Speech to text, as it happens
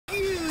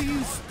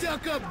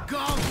stuck-up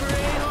golfer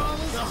ain't all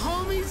the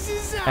homies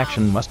is out.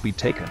 Action must be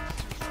taken.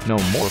 No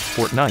more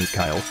Fortnite,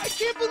 Kyle. I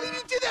can't believe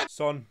you did that.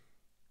 Son,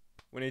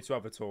 we need to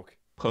have a talk.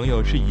 朋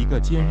友是一个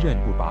坚韧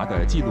不拔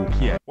的纪录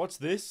片。 What's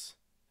this?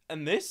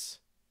 And this?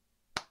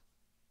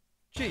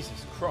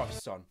 Jesus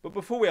Christ, son. But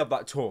before we have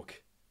that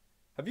talk,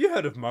 have you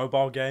heard of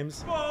mobile games?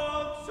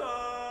 Sponsor!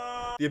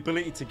 The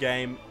ability to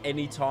game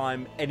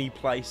anytime, any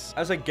place.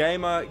 As a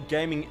gamer,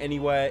 gaming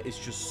anywhere is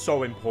just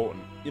so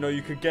important. You know,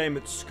 you could game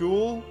at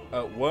school,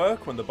 at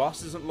work, when the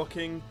boss isn't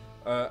looking,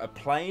 a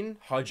plane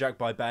hijacked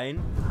by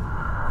Bane.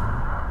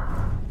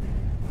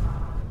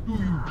 Do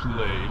you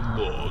play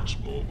Lords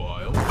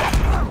Mobile?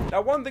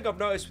 Now, one thing I've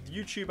noticed with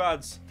YouTube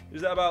ads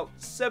is that about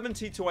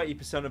 70 to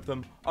 80% of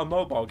them are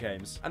mobile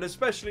games. And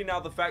especially now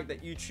the fact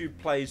that YouTube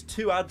plays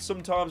 2 ads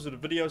sometimes when a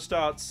video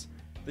starts,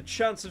 the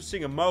chance of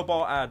seeing a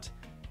mobile ad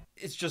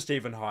is just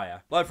even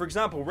higher. Like, for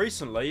example,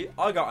 recently,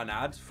 I got an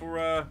ad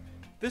for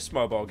this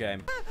mobile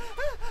game.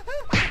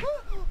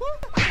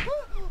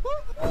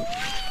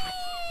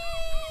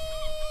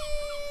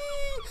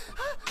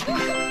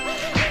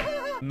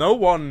 No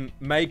one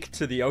make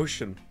to the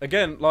ocean.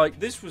 Again, like,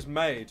 this was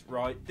made,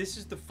 right? This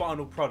is the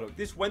final product.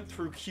 This went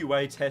through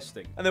QA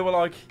testing. And they were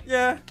like,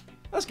 yeah,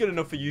 that's good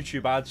enough for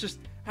YouTube ads. Just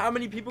how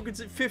many people could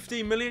say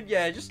 15 million?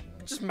 Yeah, just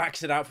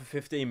max it out for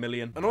 15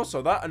 million. And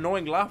also that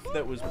annoying laugh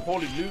that was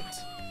poorly looped,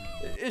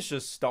 it's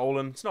just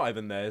stolen. It's not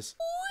even theirs.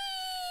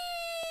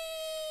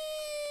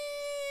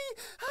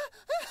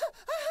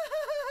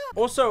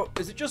 Also,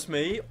 is it just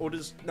me, or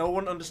does no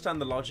one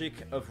understand the logic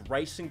of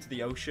racing to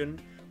the ocean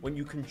when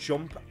you can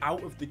jump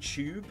out of the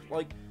tube?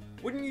 Like,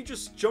 wouldn't you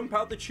just jump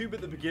out the tube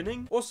at the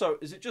beginning? Also,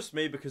 is it just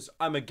me because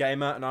I'm a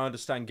gamer and I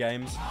understand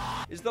games?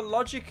 Is the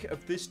logic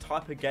of this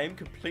type of game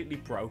completely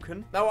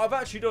broken? Now, what I've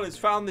actually done is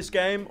found this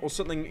game or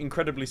something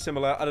incredibly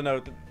similar. I don't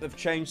know, they've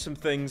changed some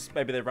things.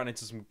 Maybe they ran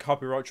into some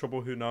copyright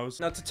trouble, who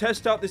knows? Now, to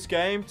test out this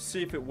game, to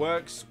see if it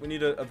works, we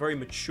need a very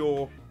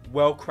mature,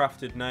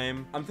 well-crafted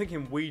name. I'm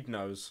thinking Weed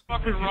Nose.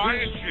 Fucking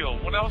Riot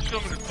Shield. What else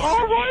should we do?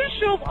 Oh, Riot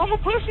Shield! I'm a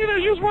pussy that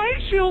use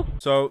Riot Shield!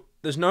 So,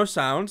 there's no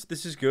sound.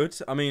 This is good.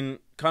 I mean,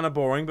 kind of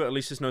boring, but at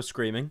least there's no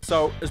screaming.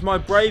 So, as my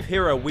brave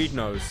hero, Weed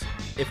Nose,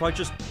 if I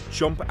just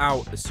jump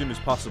out as soon as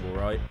possible,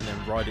 right? And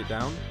then ride it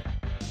down.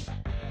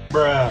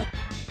 Bruh.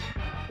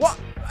 What?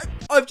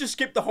 I've just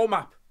skipped the whole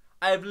map.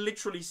 I have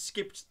literally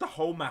skipped the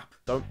whole map.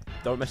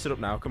 Don't mess it up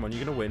now. Come on,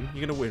 you're gonna win.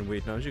 You're gonna win,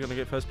 Weed Nose. You're gonna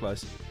get first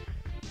place.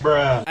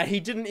 Bruh. And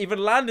he didn't even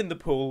land in the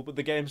pool, but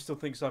the game still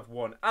thinks I've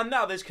won. And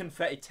now there's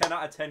confetti. 10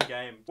 out of 10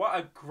 game. What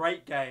a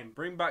great game.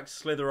 Bring back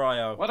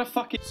Slither.io. What a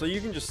fucking... So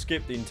you can just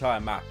skip the entire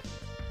map.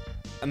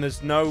 And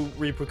there's no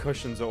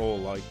repercussions at all.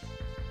 Like,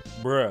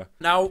 bruh.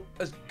 Now,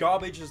 as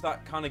garbage as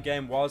that kind of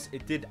game was,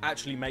 it did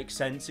actually make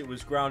sense. It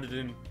was grounded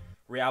in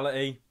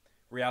reality.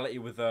 Reality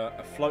with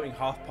a floating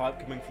half pipe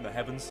coming from the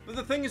heavens. But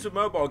the thing is with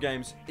mobile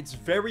games, it's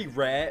very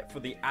rare for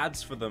the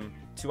ads for them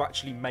to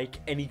actually make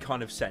any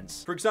kind of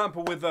sense. For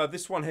example, with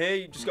this one here,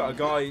 you just got a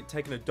guy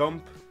taking a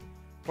dump,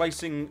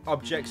 placing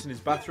objects in his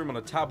bathroom on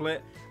a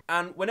tablet,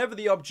 and whenever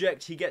the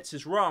object he gets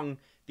is wrong,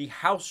 the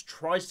house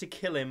tries to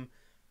kill him,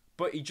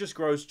 but he just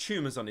grows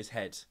tumors on his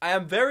head. I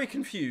am very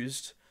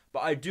confused, but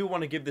I do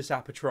want to give this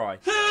app a try.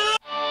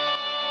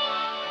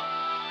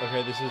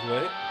 Okay, this is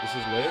lit. This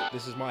is lit.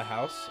 This is my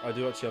house. I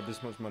do actually have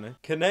this much money.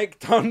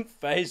 Connect on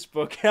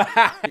Facebook.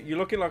 You're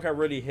looking like a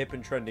really hip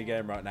and trendy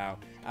game right now.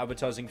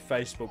 Advertising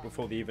Facebook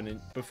before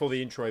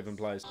the intro even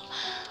plays.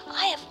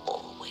 I have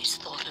always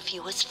thought of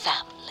you as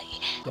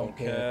family. Don't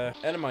care.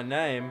 Enter my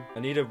name.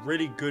 I need a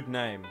really good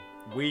name.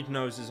 Weed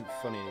Nose isn't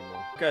funny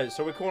anymore. Okay,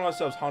 so we're calling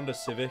ourselves Honda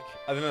Civic.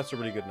 I think that's a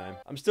really good name.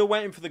 I'm still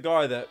waiting for the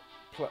guy that...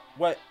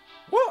 Wait.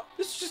 What?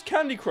 This is just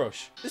Candy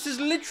Crush. This is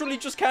literally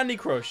just Candy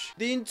Crush.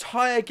 The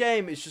entire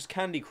game is just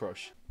Candy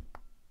Crush.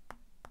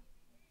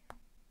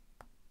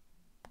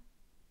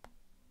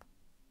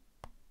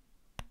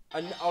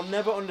 And I'll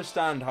never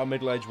understand how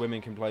middle-aged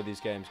women can play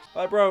these games.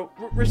 Like, bro,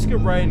 Risk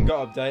of Rain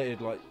got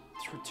updated like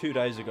 2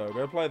 days ago.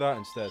 Go play that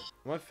instead.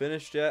 Am I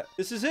finished yet?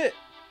 This is it.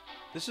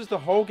 This is the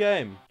whole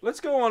game. Let's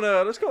go on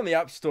the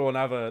App Store and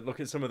have a look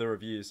at some of the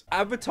reviews.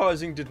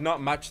 Advertising did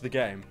not match the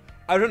game.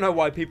 I don't know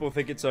why people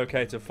think it's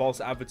okay to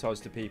false advertise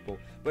to people,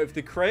 but if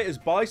the creators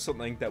buy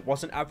something that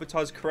wasn't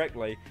advertised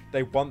correctly,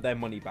 they want their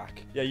money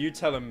back. Yeah, you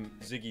tell them,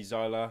 Ziggy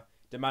Zyla,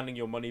 demanding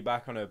your money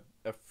back on a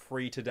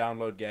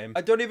free-to-download game.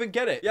 I don't even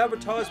get it. The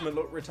advertisement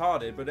looked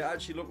retarded, but it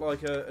actually looked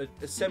like a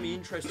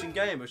semi-interesting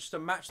game. It was just a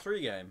match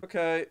 3 game.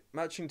 Okay,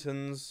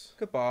 Matchingtons,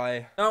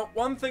 goodbye. Now,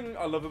 one thing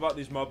I love about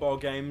these mobile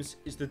games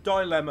is the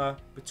dilemma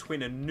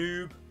between a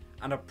noob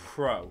and a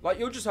pro. Like,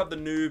 you'll just have the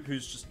noob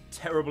who's just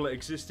terrible at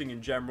existing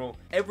in general.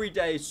 Every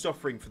day is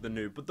suffering for the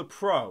noob. But the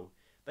pro,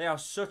 they are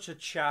such a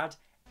chad.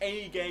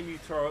 Any game you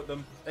throw at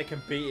them, they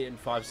can beat it in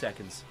 5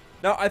 seconds.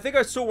 Now, I think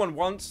I saw one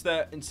once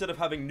that instead of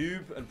having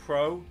noob and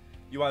pro,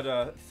 you had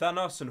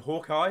Thanos and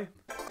Hawkeye.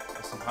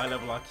 some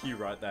high-level IQ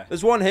right there.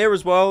 There's one here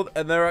as well,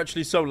 and they're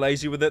actually so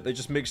lazy with it, they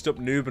just mixed up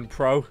noob and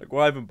pro. Like,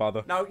 why even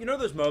bother? Now, you know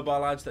those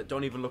mobile ads that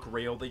don't even look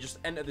real? They just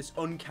enter this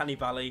uncanny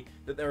valley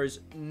that there is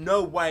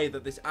no way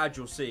that this ad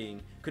you're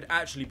seeing could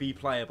actually be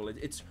playable.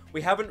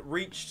 We haven't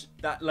reached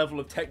that level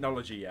of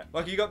technology yet.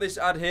 Like, you got this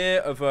ad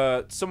here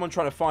of someone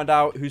trying to find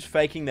out who's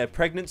faking their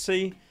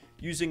pregnancy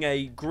using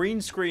a green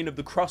screen of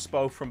the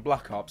crossbow from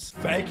Black Ops.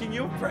 Faking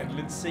your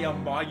pregnancy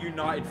on my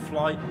United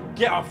flight?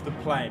 Get off the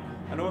plane.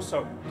 And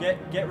also,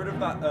 get rid of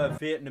that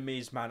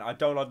Vietnamese man. I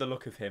don't like the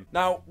look of him.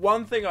 Now,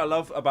 one thing I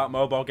love about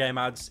mobile game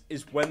ads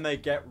is when they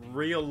get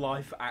real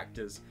life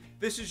actors.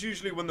 This is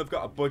usually when they've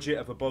got a budget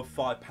of above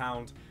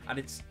 £5, and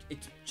it's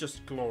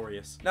just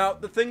glorious. Now,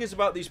 the thing is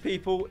about these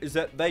people is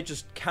that they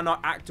just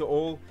cannot act at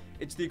all.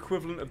 It's the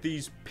equivalent of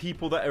these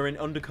people that are in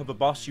Undercover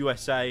Boss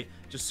USA,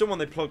 just someone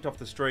they plucked off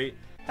the street.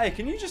 Hey,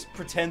 can you just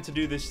pretend to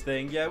do this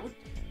thing? Yeah, we'll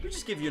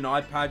just give you an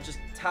iPad, just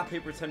tap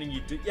it, pretending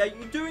you do. Yeah,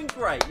 you're doing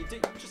great.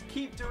 Just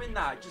keep doing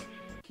that. Just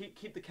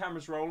keep the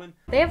cameras rolling.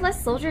 They have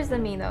less soldiers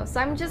than me though, so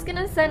I'm just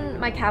gonna send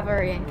my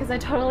cavalry in because I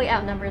totally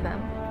outnumber them.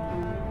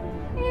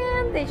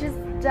 And they just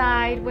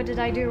died. What did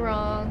I do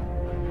wrong?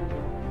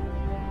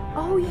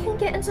 Oh, you can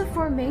get into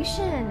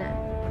formation.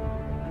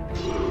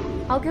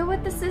 I'll go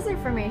with the scissor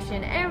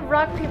formation and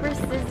rock, paper,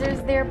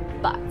 scissors their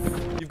butts.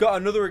 You've got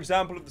another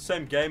example of the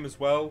same game as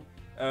well.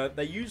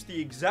 They use the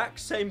exact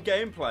same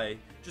gameplay,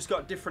 just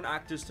got different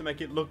actors to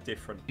make it look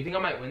different. You think I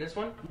might win this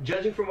one?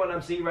 Judging from what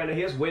I'm seeing right now,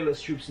 he has way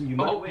less troops than you.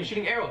 Oh, he's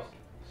shooting arrows.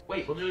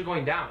 Wait, we're literally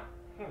going down.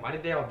 Why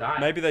did they all die?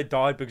 Maybe they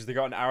died because they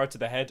got an arrow to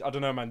the head. I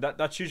don't know, man.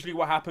 That's usually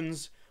what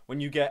happens when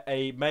you get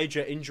a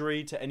major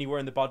injury to anywhere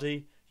in the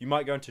body. You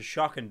might go into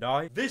shock and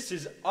die. This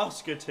is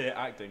Oscar tier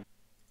acting.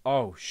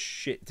 Oh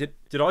shit!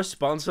 Did I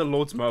sponsor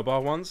Lords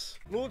Mobile once?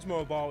 Lords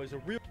Mobile is a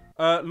real.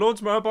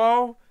 Lords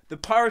Mobile. The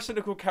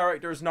Pyrocynical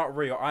character is not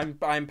real.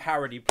 I'm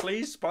parody.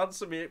 Please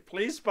sponsor me.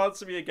 Please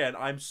sponsor me again.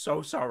 I'm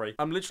so sorry.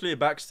 I'm literally a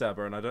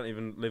backstabber and I don't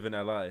even live in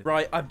LA.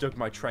 Right, I've dug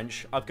my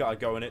trench. I've got to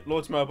go in it.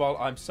 Lords Mobile,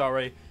 I'm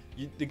sorry.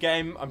 The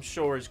game, I'm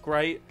sure, is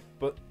great,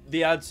 but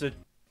the ads are...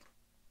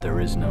 There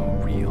is no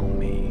real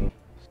me.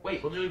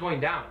 Wait, we're literally going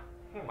down.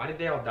 Why did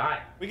they all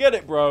die? We get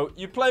it, bro.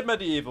 You played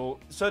Medieval.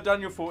 Sir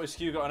Daniel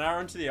Fortescue got an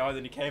arrow into the eye,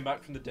 then he came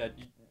back from the dead.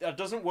 That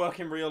doesn't work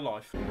in real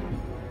life.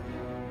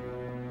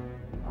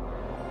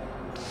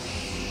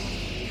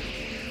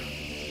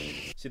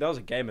 See, that was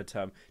a gamer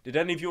term. Did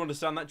any of you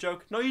understand that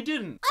joke? No, you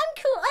didn't.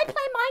 I'm cool. I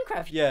play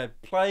Minecraft. Yeah,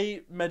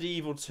 play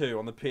Medieval 2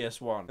 on the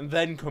PS1 and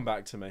then come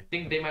back to me.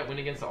 Think they might win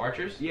against the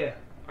archers? Yeah.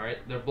 All right,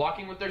 they're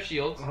blocking with their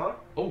shields. Uh-huh.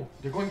 Oh,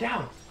 they're going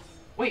down.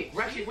 Wait,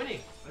 we're actually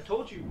winning. I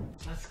told you.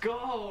 Let's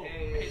go.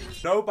 Hey.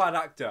 No bad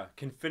actor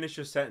can finish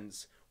a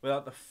sentence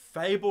without the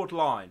fabled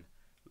line,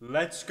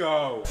 "Let's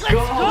go." Let's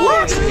go!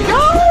 Let's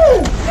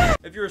go!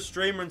 If you're a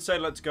streamer and say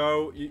 "let's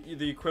go," you're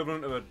the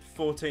equivalent of a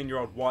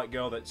 14-year-old white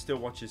girl that still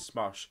watches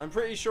Smash. I'm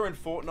pretty sure in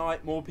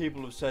Fortnite more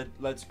people have said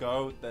 "let's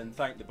go" than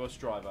thank the bus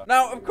driver.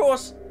 Now, of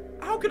course,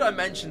 how could I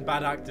mention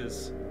bad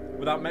actors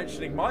without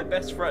mentioning my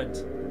best friend,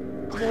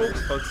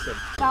 Morgs Hudson?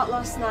 About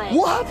last night.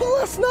 What happened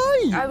last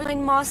night? I was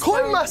in Master.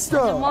 Coin Master!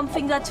 And one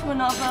thing led to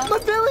another. My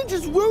village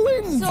is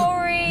ruined!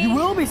 Sorry! You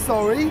will be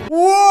sorry.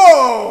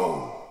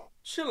 Whoa!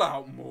 Chill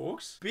out,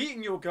 Morgs.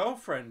 Beating your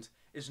girlfriend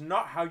is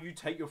not how you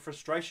take your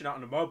frustration out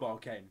in a mobile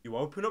game. You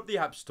open up the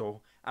App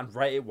Store and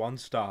rate it 1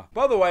 star.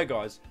 By the way,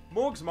 guys,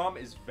 Morg's mum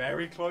is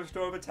very close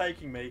to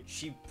overtaking me.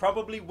 She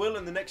probably will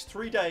in the next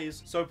 3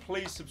 days, so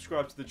please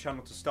subscribe to the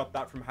channel to stop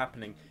that from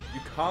happening.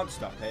 You can't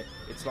stop it.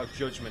 It's like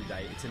Judgment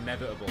Day. It's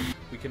inevitable.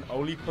 We can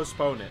only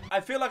postpone it.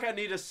 I feel like I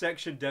need a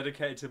section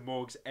dedicated to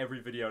Morgs every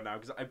video now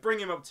because I bring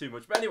him up too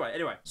much. But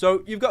anyway.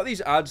 So you've got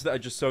these ads that are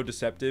just so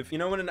deceptive. You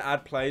know when an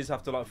ad plays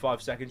after like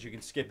 5 seconds, you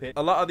can skip it.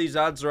 A lot of these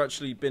ads are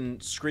actually been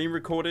screen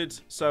recorded.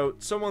 So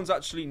someone's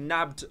actually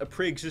nabbed a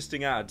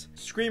pre-existing ad,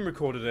 screen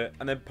recorded it,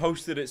 and then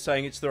posted it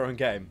saying it's their own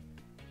game.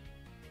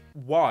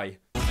 Why?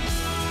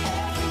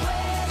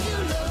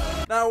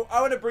 Now, I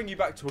want to bring you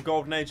back to a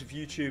golden age of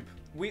YouTube.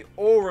 We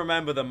all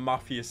remember the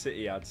Mafia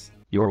City ads.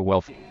 Your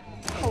wealth.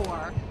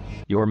 Poor.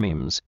 Your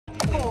memes.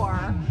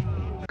 Poor.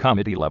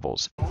 Comedy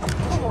levels.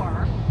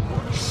 Poor.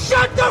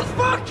 Shut the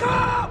fuck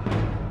up!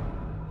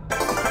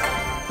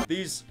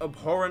 These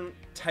abhorrent,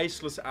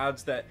 tasteless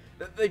ads that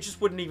they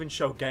just wouldn't even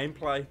show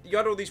gameplay. You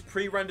got all these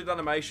pre-rendered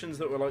animations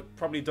that were like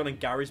probably done in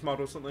Gary's mod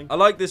or something. I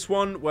like this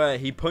one where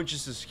he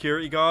punches the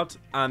security guard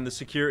and the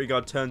security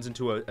guard turns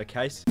into a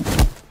case.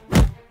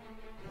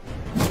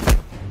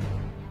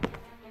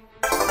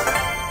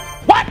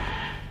 What?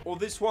 Or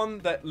this one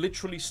that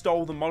literally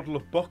stole the model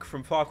of Buck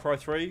from Far Cry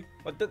 3.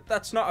 Like,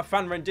 that's not a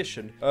fan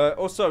rendition.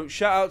 Also,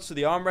 shout outs to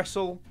the arm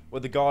wrestle where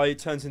the guy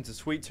turns into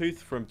Sweet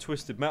Tooth from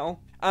Twisted Metal.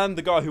 And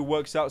the guy who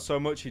works out so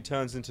much he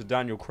turns into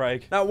Daniel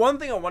Craig. Now, one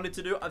thing I wanted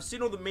to do, I've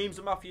seen all the memes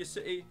of Mafia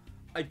City.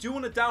 I do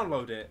want to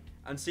download it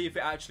and see if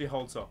it actually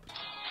holds up.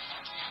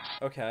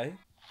 Okay.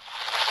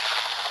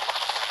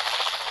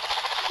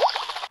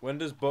 When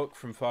does Buck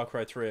from Far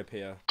Cry 3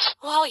 appear?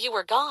 While you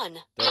were gone,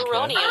 Don't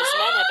Peroni care. and his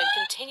men have been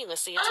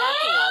continuously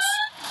attacking us.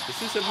 Is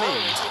this a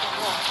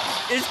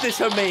meme? Is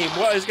this a meme?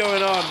 What is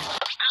going on?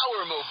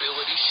 Our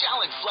mobility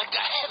shall inflict a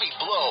heavy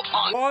blow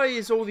on... Why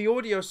is all the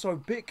audio so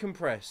bit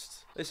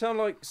compressed? They sound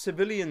like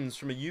civilians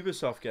from a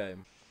Ubisoft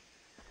game.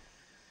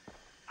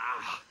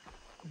 Ah,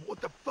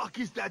 what the fuck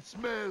is that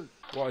smell?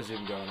 What is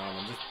even going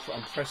on?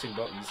 I'm pressing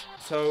buttons.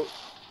 So,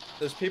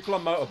 there's people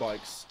on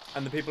motorbikes,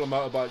 and the people on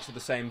motorbikes are the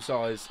same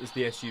size as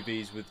the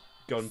SUVs with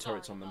gun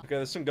turrets on them. Okay,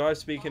 there's some guy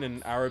speaking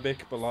in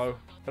Arabic below.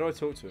 How do I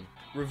talk to him?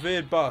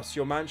 Revered boss,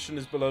 your mansion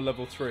is below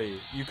level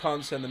 3. You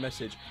can't send the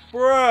message.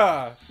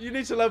 Bruh! You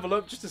need to level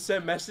up just to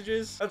send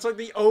messages? That's like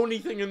the only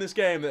thing in this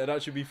game that'd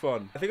actually be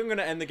fun. I think I'm going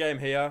to end the game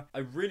here. I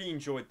really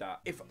enjoyed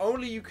that. If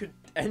only you could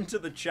enter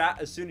the chat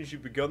as soon as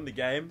you've begun the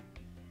game,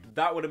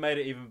 that would have made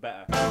it even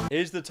better.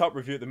 Here's the top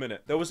review at the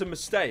minute. There was a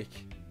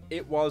mistake.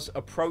 It was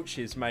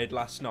approaches made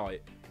last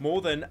night.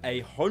 More than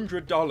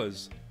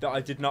 $100 that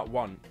I did not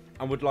want.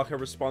 And would like a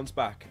response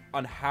back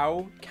on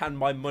how can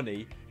my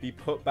money be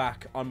put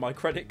back on my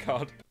credit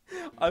card.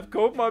 I've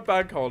called my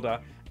bank holder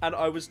and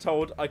I was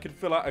told I could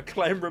fill out a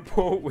claim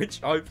report,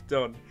 which I've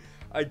done.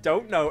 I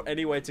don't know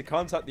any way to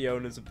contact the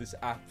owners of this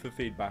app for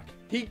feedback.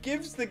 He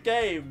gives the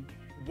game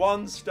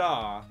 1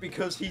 star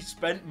because he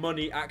spent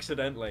money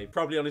accidentally,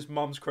 probably on his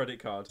mom's credit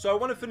card. So I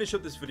want to finish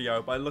up this video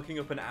by looking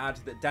up an ad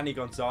that Danny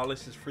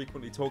Gonzalez has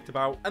frequently talked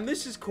about, and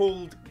this is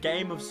called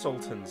Game of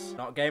Sultans.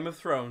 Not Game of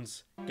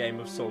Thrones, Game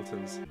of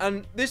Sultans.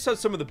 And this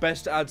has some of the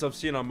best ads I've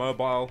seen on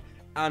mobile,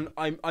 and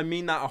I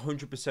mean that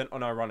 100%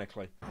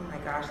 unironically. Oh my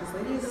gosh, this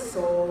lady is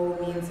so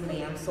mean to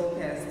me. I'm so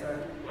pissed.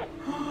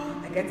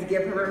 I get to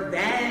give her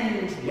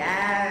revenge.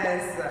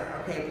 Yes.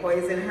 Okay,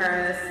 poison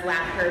her,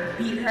 slap her,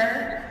 beat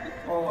her.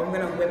 Oh, I'm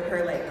gonna whip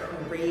her like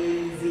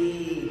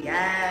crazy.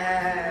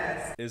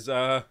 Yes.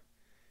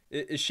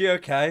 Is she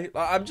okay?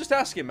 I'm just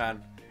asking,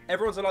 man.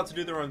 Everyone's allowed to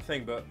do their own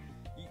thing, but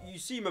you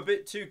seem a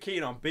bit too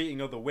keen on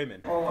beating other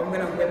women. Oh, I'm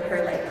gonna whip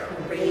her like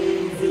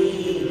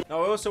crazy.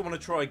 Now, I also want to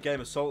try a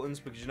Game of Sultans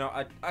because, you know,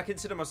 I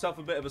consider myself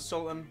a bit of a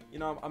sultan. You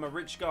know, I'm a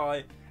rich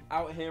guy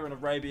out here in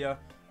Arabia.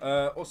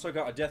 Also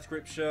got a death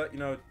grip shirt, you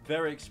know,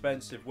 very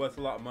expensive, worth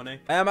a lot of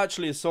money. I am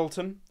actually a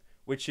sultan,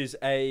 which is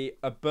a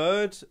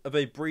bird of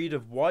a breed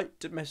of white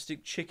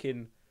domestic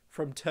chicken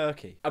from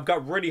Turkey. I've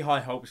got really high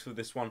hopes for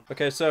this one.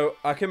 Okay, so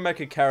I can make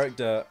a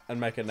character and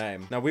make a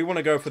name. Now, we want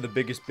to go for the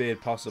biggest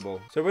beard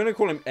possible. So we're going to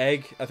call him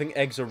Egg. I think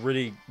Egg's a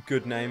really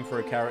good name for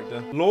a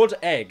character. Lord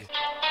Egg.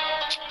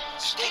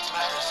 State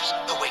matters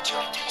await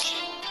your attention.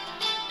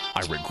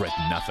 I regret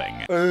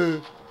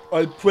nothing.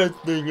 I pressed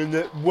thing and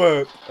it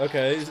worked.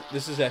 Okay,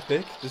 this is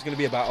epic. There's going to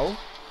be a battle.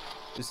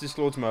 Is this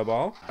Lord's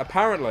mobile?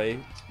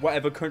 Apparently,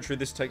 whatever country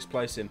this takes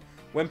place in,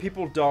 when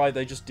people die,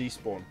 they just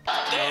despawn.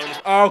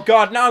 Oh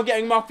god, now I'm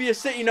getting Mafia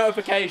City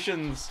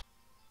notifications!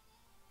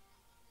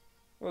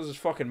 What is this,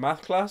 fucking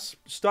math class?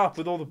 Stop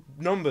with all the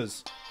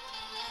numbers.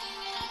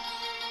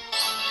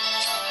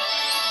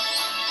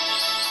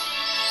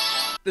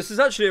 This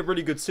is actually a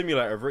really good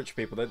simulator of rich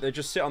people. They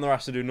just sit on their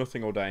ass and do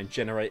nothing all day and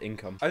generate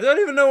income. I don't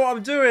even know what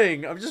I'm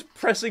doing. I'm just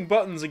pressing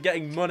buttons and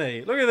getting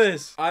money. Look at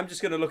this. I'm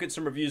just going to look at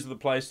some reviews of the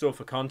Play Store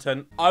for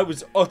content. I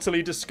was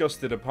utterly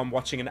disgusted upon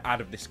watching an ad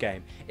of this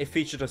game. It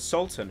featured a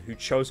sultan who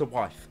chose a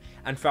wife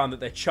and found that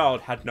their child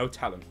had no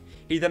talent.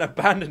 He then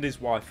abandoned his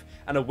wife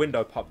and a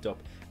window popped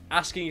up,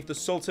 asking if the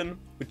sultan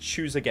would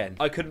choose again.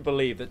 I couldn't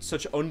believe that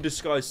such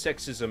undisguised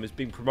sexism is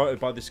being promoted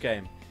by this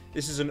game.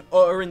 This is an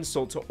utter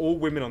insult to all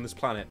women on this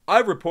planet.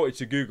 I've reported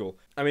to Google.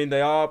 I mean, they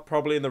are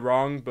probably in the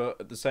wrong,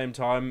 but at the same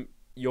time,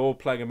 you're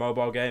playing a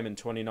mobile game in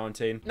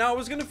 2019. Now, I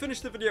was going to finish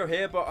the video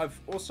here, but I've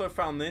also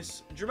found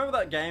this. Do you remember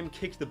that game,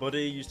 Kick the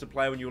Buddy, you used to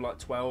play when you were like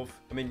 12?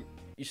 I mean,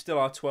 you still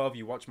are 12,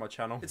 you watch my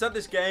channel. It's at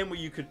this game where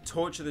you could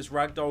torture this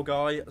ragdoll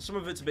guy. Some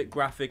of it's a bit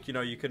graphic, you know,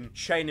 you can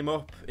chain him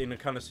up in a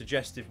kind of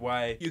suggestive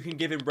way. You can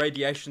give him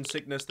radiation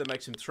sickness that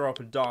makes him throw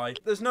up and die.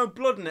 There's no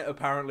blood in it,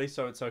 apparently,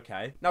 so it's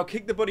okay. Now,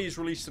 Kick the Buddy has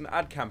released an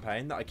ad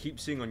campaign that I keep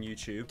seeing on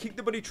YouTube. Kick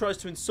the Buddy tries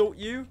to insult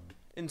you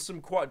in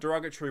some quite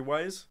derogatory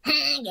ways.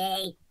 Ha,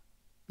 gay.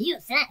 You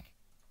suck.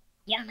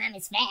 Your mom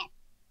is fat.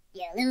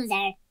 You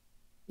loser.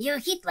 You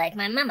hit like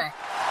my mama.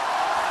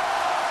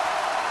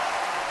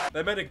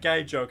 They made a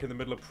gay joke in the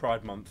middle of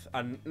Pride Month,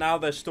 and now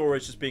their store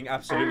is just being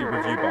absolutely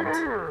review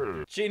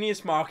bombed.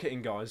 Genius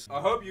marketing, guys. I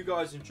hope you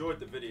guys enjoyed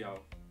the video.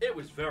 It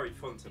was very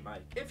fun to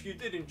make. If you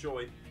did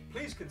enjoy,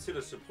 please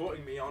consider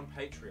supporting me on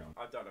Patreon.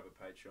 I don't have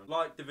a Patreon.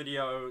 Like the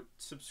video,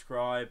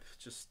 subscribe,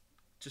 just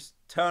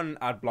turn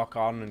ad block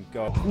on and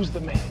go. Who's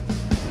the man?